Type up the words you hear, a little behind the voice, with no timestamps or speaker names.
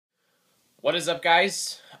What is up,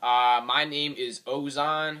 guys? My name is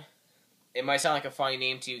Ozan. It might sound like a funny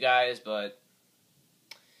name to you guys, but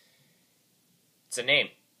it's a name.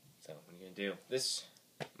 So what are you gonna do? This,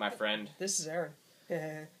 my friend. This is Aaron.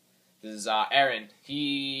 This is Aaron.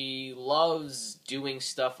 He loves doing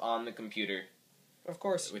stuff on the computer. Of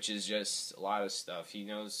course. Which is just a lot of stuff. He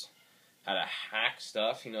knows how to hack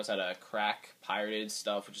stuff. He knows how to crack pirated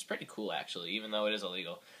stuff, which is pretty cool, actually, even though it is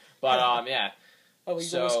illegal. But, yeah. Oh,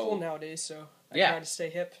 legal is cool nowadays, so I try to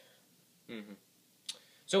stay hip. Mm-hmm.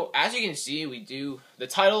 So, as you can see, the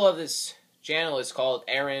title of this channel is called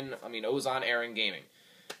OzanErenGaming.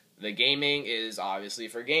 The gaming is obviously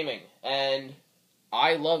for gaming. And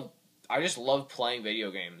I just love playing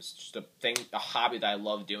video games. Just a hobby that I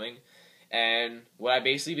love doing. And what I've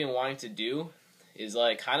basically been wanting to do is,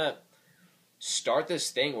 like, kind of start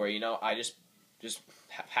this thing where, I just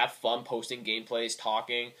have fun posting gameplays,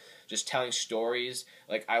 talking, just telling stories.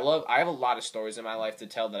 Like, I have a lot of stories in my life to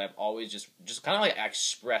tell that I've always just kind of, like,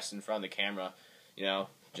 expressed in front of the camera,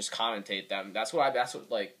 just commentate them. It's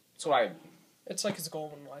like his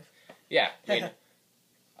goal in life. Yeah. I mean,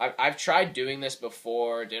 I've tried doing this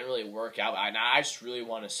before, didn't really work out. I just really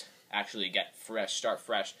want to actually start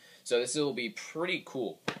fresh. So this will be pretty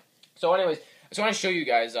cool. So anyways, I just want to show you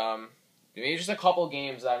guys, maybe just a couple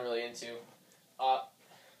games that I'm really into.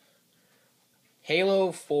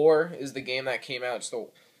 Halo 4 is the game that came out just a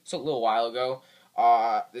little while ago.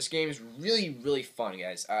 This game is really, really fun,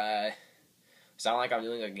 guys. It's not like I'm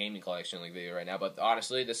doing a gaming collection video right now, but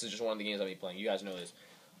honestly, this is just one of the games I'll be playing. You guys know this.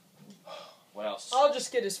 What else? I'll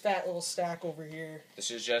just get his fat little stack over here. This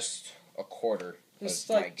is just a quarter. Just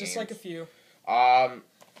like a few.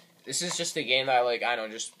 This is just a game that I like.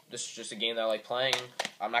 This is just a game that I like playing.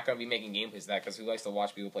 I'm not gonna be making gameplays of that because who likes to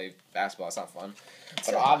watch people play basketball? It's not fun.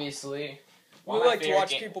 But obviously, we like to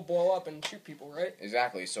watch people blow up and shoot people, right?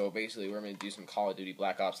 Exactly. So basically, we're gonna do some Call of Duty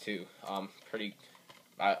Black Ops 2. I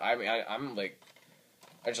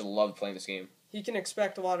just love playing this game. He can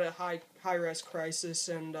expect a lot of high-res Crisis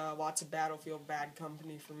and lots of Battlefield Bad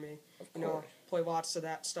Company from me. Of course. Play lots of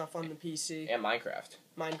that stuff on the PC. And Minecraft.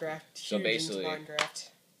 So basically, Minecraft.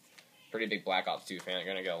 Pretty big Black Ops 2 fan. You're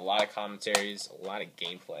gonna get a lot of commentaries, a lot of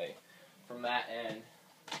gameplay from that end.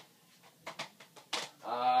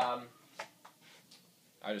 I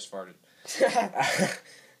just farted.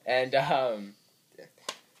 And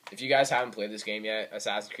if you guys haven't played this game yet,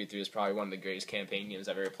 Assassin's Creed 3 is probably one of the greatest campaign games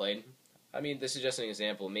I've ever played. I mean, this is just an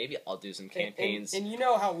example. Maybe I'll do some campaigns. And you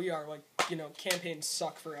know how we are. Like, campaigns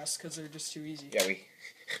suck for us because they're just too easy.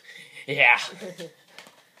 Yeah,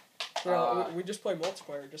 Yeah. We just play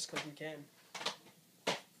multiplayer just because we can.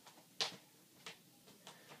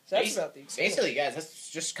 So that's about the example. Basically, guys, that's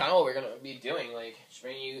just kind of what we're going to be doing. Like, just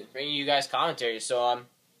bringing you guys commentary. So,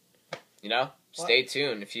 stay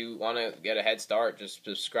tuned. If you want to get a head start, just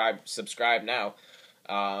subscribe now.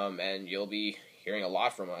 And you'll be hearing a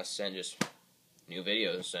lot from us and just new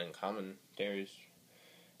videos and commentaries.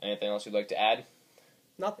 Anything else you'd like to add?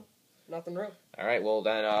 Nothing real. Alright, well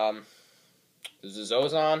then, this is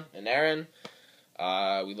Ozan and Aaron.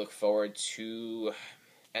 We look forward to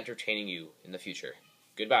entertaining you in the future.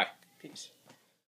 Goodbye. Peace.